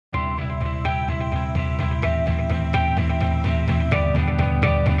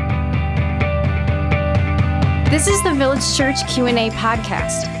This is the Village Church Q&A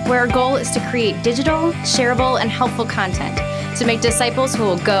podcast, where our goal is to create digital, shareable, and helpful content to make disciples who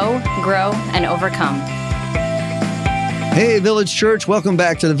will go, grow, and overcome. Hey, Village Church. Welcome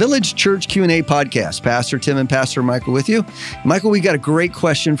back to the Village Church Q&A podcast. Pastor Tim and Pastor Michael with you. Michael, we got a great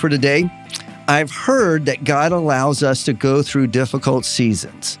question for today. I've heard that God allows us to go through difficult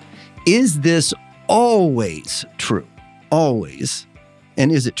seasons. Is this always true? Always.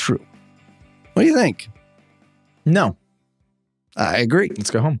 And is it true? What do you think? No. I agree. Let's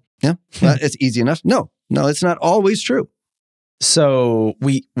go home. Yeah, it's easy enough. No, it's not always true. So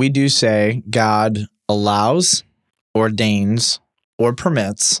we do say God allows, ordains, or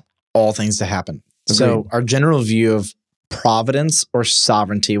permits all things to happen. Agreed. So our general view of providence or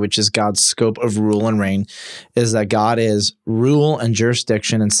sovereignty, which is God's scope of rule and reign, is that God is rule and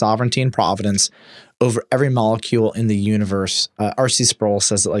jurisdiction and sovereignty and providence over every molecule in the universe. R.C. Sproul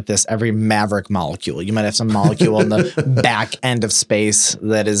says it like this: every maverick molecule. You might have some molecule in the back end of space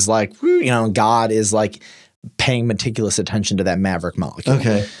that is like, God is like paying meticulous attention to that maverick molecule.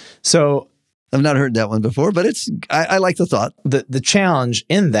 Okay. So I've not heard that one before, but I like the thought. The challenge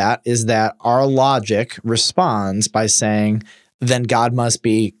in that is that our logic responds by saying, then God must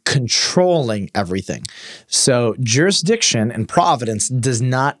be controlling everything. So jurisdiction and providence does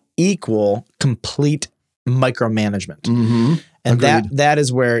not equal complete micromanagement. Mm-hmm. And Agreed. that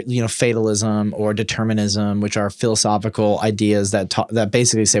is where, fatalism or determinism, which are philosophical ideas that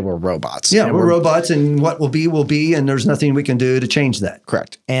basically say we're robots. Yeah, and we're robots, and what will be, and there's nothing we can do to change that.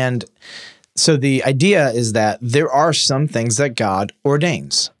 Correct. And so the idea is that there are some things that God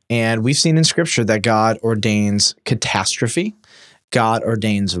ordains. And we've seen in Scripture that God ordains catastrophe. God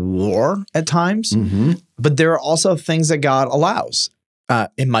ordains war at times. Mm-hmm. But there are also things that God allows.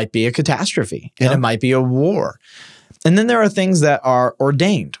 It might be a catastrophe, and it might be a war. And then there are things that are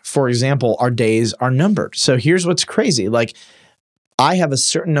ordained. For example, our days are numbered. So here's what's crazy. Like, I have a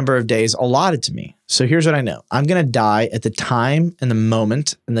certain number of days allotted to me. So here's what I know. I'm going to die at the time and the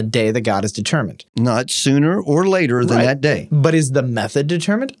moment and the day that God has determined. Not sooner or later than that day. But is the method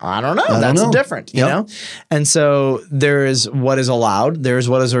determined? I don't know. That's different, you know? And so there is what is allowed, there's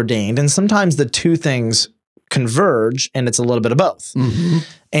what is ordained. And sometimes the two things converge, and it's a little bit of both. Mm-hmm.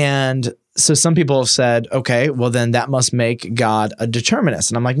 And so some people have said, okay, well then that must make God a determinist.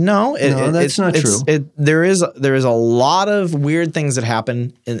 And I'm like, no, that's not true. There is a lot of weird things that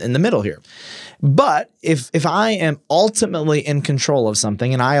happen in the middle here. But if I am ultimately in control of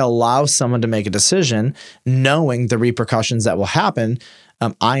something and I allow someone to make a decision, knowing the repercussions that will happen,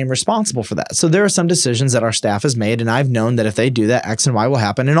 I am responsible for that. So there are some decisions that our staff has made, and I've known that if they do that, X and Y will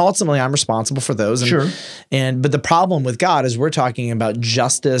happen, and ultimately I'm responsible for those. Sure. But the problem with God is we're talking about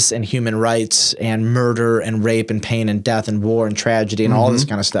justice and human rights and murder and rape and pain and death and war and tragedy and all this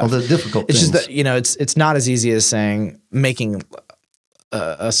kind of stuff. All the difficult it's things. Just that it's not as easy as making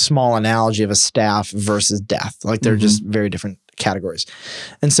a small analogy of a staff versus death. Like they're just very different categories,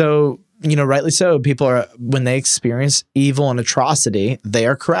 and so. Rightly so, people are, when they experience evil and atrocity, they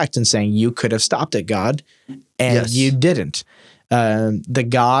are correct in saying you could have stopped it, God, and you didn't. The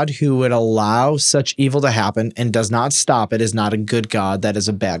God who would allow such evil to happen and does not stop it is not a good God. That is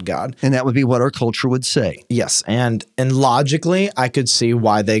a bad God. And that would be what our culture would say. Yes. And logically, I could see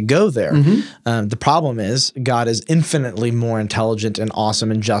why they go there. Mm-hmm. The problem is God is infinitely more intelligent and awesome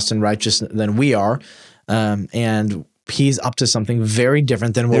and just and righteous than we are. And He's up to something very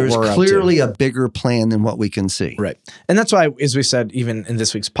different than what we're up to. There's clearly a bigger plan than what we can see. Right. And that's why, as we said, even in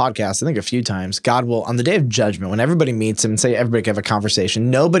this week's podcast, I think a few times, God will, on the day of judgment, when everybody meets him and say everybody can have a conversation,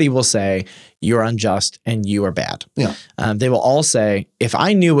 nobody will say, you're unjust and you are bad. Yeah. They will all say, if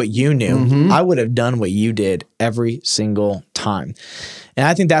I knew what you knew, I would have done what you did every single time. And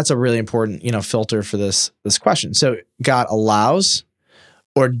I think that's a really important, filter for this question. So God allows,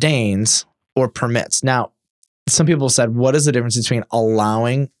 ordains, or permits. Now, some people said, what is the difference between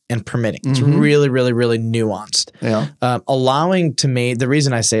allowing and permitting? It's really, really, really nuanced. Yeah. Allowing, to me, the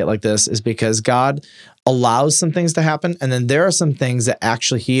reason I say it like this is because God allows some things to happen, and then there are some things that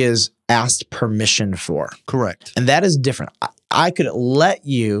actually he has asked permission for. Correct. And that is different. I could let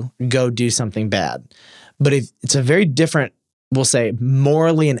you go do something bad, but if it's a very different, we'll say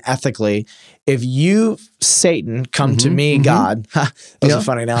morally and ethically, if you, Satan, come to me, God, that was a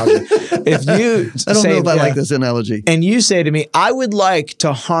funny analogy. If you I don't know if I like this analogy. And you say to me, I would like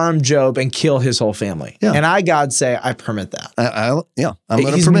to harm Job and kill his whole family. Yeah. And I, God, say, I permit that. I'm going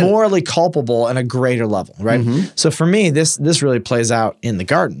to He's permit morally culpable on a greater level, right? So for me, this really plays out in the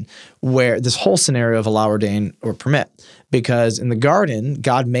garden, where this whole scenario of allow, ordain, or permit. because in the garden,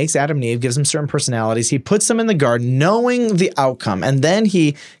 God makes Adam and Eve, gives them certain personalities. He puts them in the garden knowing the outcome. And then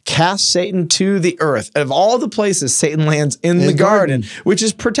he casts Satan to the earth. Of all the places, Satan lands in the garden, which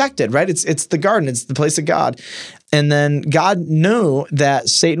is protected, right? It's the garden. It's the place of God. And then God knew that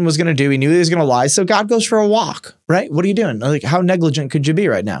Satan was going to do. He knew he was going to lie. So God goes for a walk, right? What are you doing? Like, how negligent could you be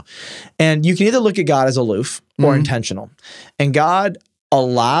right now? And you can either look at God as aloof or intentional. And God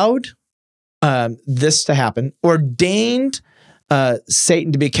allowed this to happen, ordained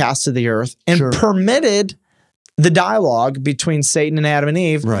Satan to be cast to the earth, and permitted the dialogue between Satan and Adam and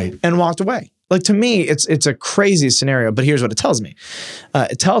Eve, and walked away. Like, to me, it's a crazy scenario, but here's what it tells me.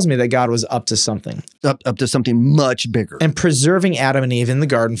 It tells me that God was up to something. Up to something much bigger. And preserving Adam and Eve in the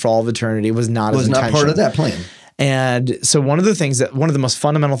garden for all of eternity was not part of that plan. And so one of the most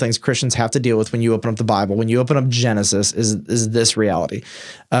fundamental things Christians have to deal with when you open up the Bible, when you open up Genesis, is this reality.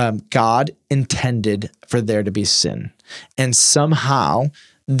 God intended for there to be sin. And somehow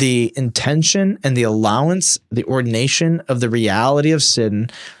the intention and the allowance, the ordination of the reality of sin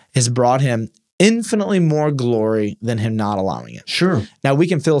has brought him infinitely more glory than him not allowing it. Sure. Now, we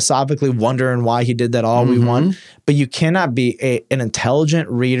can philosophically wonder why he did that all we want, but you cannot be an intelligent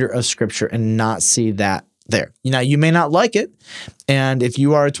reader of Scripture and not see that there. Now, you may not like it, and if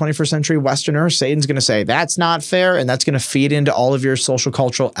you are a 21st century Westerner, Satan's going to say, that's not fair, and that's going to feed into all of your social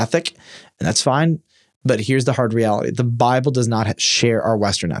cultural ethic, and that's fine. But here's the hard reality. The Bible does not share our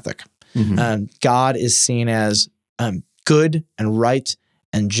Western ethic. God is seen as good and right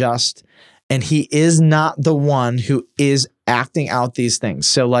and just, and he is not the one who is acting out these things.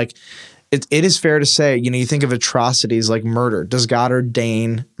 So like, it is fair to say, you think of atrocities like murder. Does God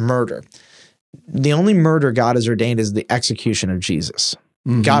ordain murder? The only murder God has ordained is the execution of Jesus.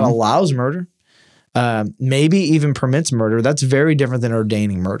 God allows murder, maybe even permits murder. That's very different than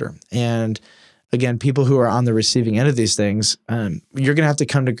ordaining murder. And again, people who are on the receiving end of these things, you're going to have to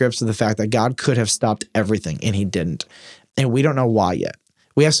come to grips with the fact that God could have stopped everything, and he didn't. And we don't know why yet.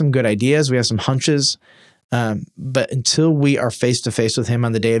 We have some good ideas. We have some hunches. But until we are face to face with him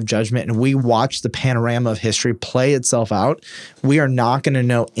on the day of judgment and we watch the panorama of history play itself out, we are not going to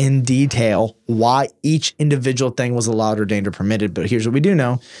know in detail why each individual thing was allowed, ordained, or permitted. But here's what we do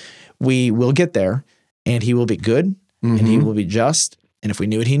know. We will get there, and he will be good, and he will be just. And if we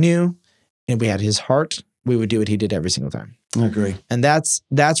knew what he knew, and we had his heart, we would do what he did every single time. I agree. And that's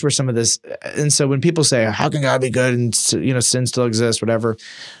where some of this, and so when people say, how can God be good and sin still exists, whatever,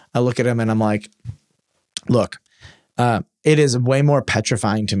 I look at him and I'm like, look, it is way more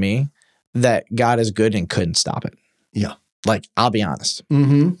petrifying to me that God is good and couldn't stop it. Yeah. Like, I'll be honest.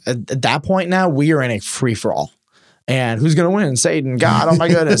 At that point now, we are in a free-for-all. And who's going to win? Satan, God, oh my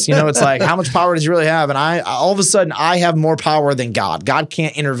goodness. It's like, how much power does he really have? And all of a sudden, I have more power than God. God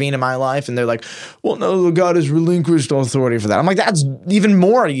can't intervene in my life. And they're like, well, no, God has relinquished authority for that. I'm like, that's even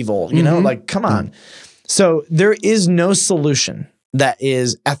more evil, like, come on. So there is no solution that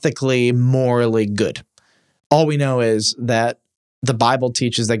is ethically, morally good. All we know is that the Bible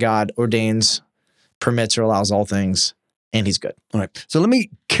teaches that God ordains, permits, or allows all things, and he's good. All right. So let me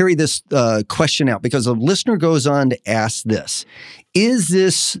carry this question out, because a listener goes on to ask this. Is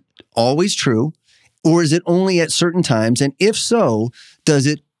this always true, or is it only at certain times? And if so, does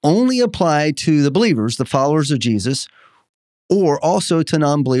it only apply to the believers, the followers of Jesus, or also to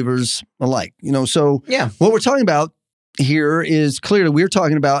non-believers alike? So what we're talking about here is clearly we're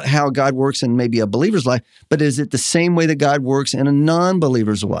talking about how God works in maybe a believer's life, but is it the same way that God works in a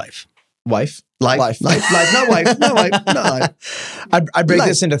non-believer's life? Life, not wife, not life. I break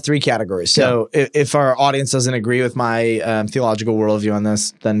this into three categories. So if our audience doesn't agree with my theological worldview on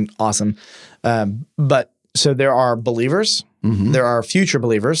this, then awesome. But so there are believers, there are future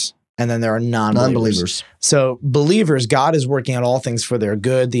believers, and then there are non-believers. So believers, God is working out all things for their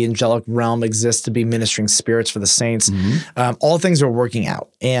good. The angelic realm exists to be ministering spirits for the saints. All things are working out.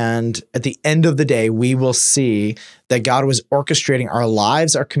 And at the end of the day, we will see that God was orchestrating our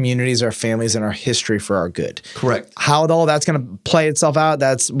lives, our communities, our families, and our history for our good. Correct. How all that's going to play itself out,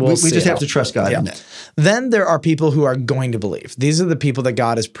 we just have to trust God in that. Then there are people who are going to believe. These are the people that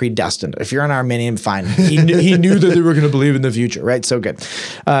God has predestined. If you're an Arminian, fine. He knew that they were going to believe in the future, right? So good.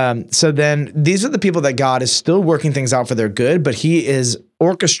 So then these are the people that God is still working things out for their good, but he is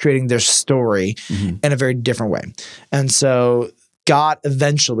orchestrating their story in a very different way. And so God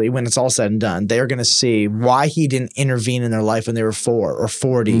eventually, when it's all said and done, they're going to see why he didn't intervene in their life when they were 4 or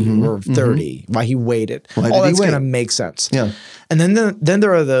 40 or 30, why he waited. All that's going to make sense. Yeah. And then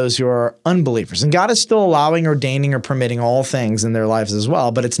there are those who are unbelievers. And God is still allowing, ordaining, or permitting all things in their lives as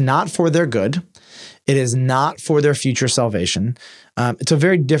well, but it's not for their good. It is not for their future salvation. It's a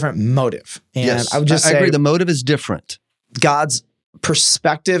very different motive. And yes, I would just say, I agree. The motive is different. God's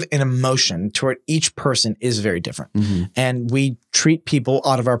perspective and emotion toward each person is very different. And we treat people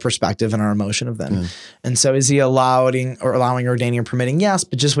out of our perspective and our emotion of them. And so is he allowing, ordaining, or permitting? Yes,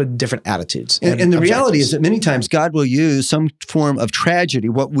 but just with different attitudes. And the reality is that many times God will use some form of tragedy,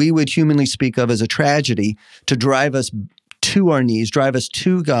 what we would humanly speak of as a tragedy, to drive us to our knees, drive us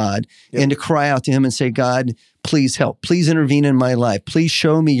to God, and to cry out to him and say, God, please help. Please intervene in my life. Please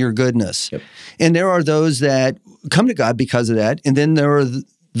show me your goodness. And there are those that come to God because of that. And then there are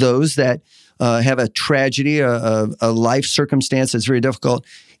those that have a tragedy, a life circumstance that's very difficult,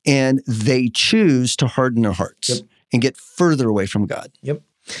 and they choose to harden their hearts and get further away from God.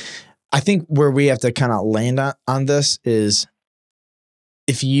 I think where we have to kind of land on this is,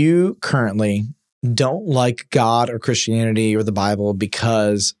 if you currently don't like God or Christianity or the Bible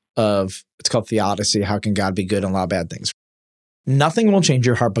because of, it's called theodicy, how can God be good and allow bad things? Nothing will change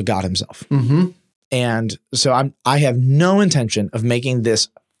your heart but God himself. And so I have no intention of making this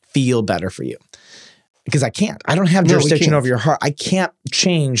feel better for you, because I can't. I don't have jurisdiction over your heart. I can't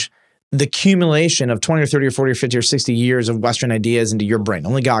change the accumulation of 20 or 30 or 40 or 50 or 60 years of Western ideas into your brain.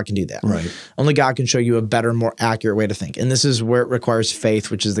 Only God can do that. Only God can show you a better, more accurate way to think. And this is where it requires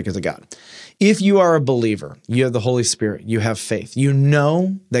faith, which is the gift of God. If you are a believer, you have the Holy Spirit, you have faith, you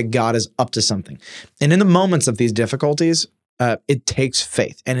know that God is up to something. And in the moments of these difficulties, it takes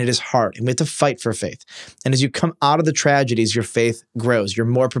faith, and it is hard, and we have to fight for faith. And as you come out of the tragedies, your faith grows. You're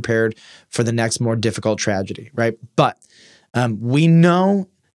more prepared for the next more difficult tragedy, right? But we know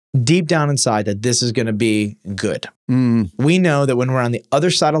deep down inside that this is going to be good. We know that when we're on the other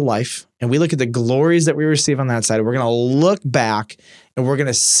side of life and we look at the glories that we receive on that side, we're going to look back and we're going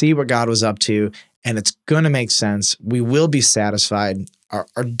to see what God was up to, and it's going to make sense. We will be satisfied.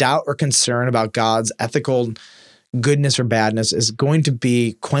 Our doubt or concern about God's ethical goodness or badness is going to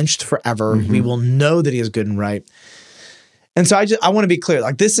be quenched forever. We will know that he is good and right. And so I want to be clear,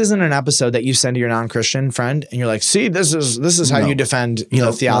 like, this isn't an episode that you send to your non-Christian friend and you're like, see, this is how you defend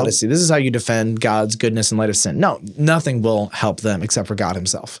theodicy. This is how you defend God's goodness in light of sin. No, nothing will help them except for God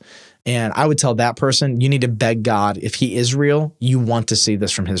himself. And I would tell that person, you need to beg God, if he is real, you want to see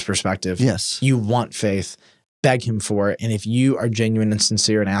this from his perspective. Yes. You want faith. Beg him for it. And if you are genuine and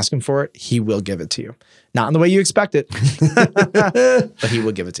sincere and ask him for it, he will give it to you. Not in the way you expect it, but he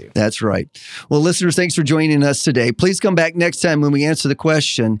will give it to you. That's right. Well, listeners, thanks for joining us today. Please come back next time when we answer the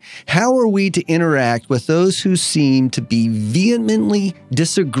question, how are we to interact with those who seem to be vehemently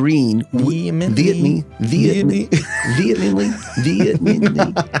disagreeing? Vehemently.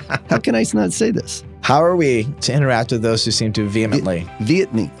 How can I not say this? How are we to interact with those who seem to vehemently?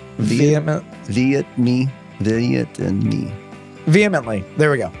 Vehemently. There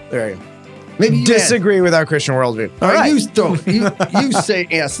we go. Maybe you disagree with our Christian worldview. All right.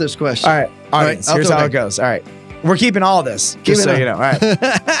 You ask this question. All right. Audience, here's how it goes. All right. We're keeping all this, just so you know. All right.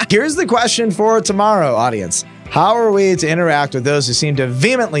 Here's the question for tomorrow, audience. How are we to interact with those who seem to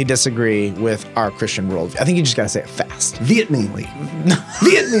vehemently disagree with our Christian worldview? I think you just got to say it fast. Vehemently.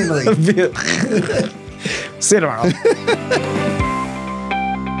 See you tomorrow.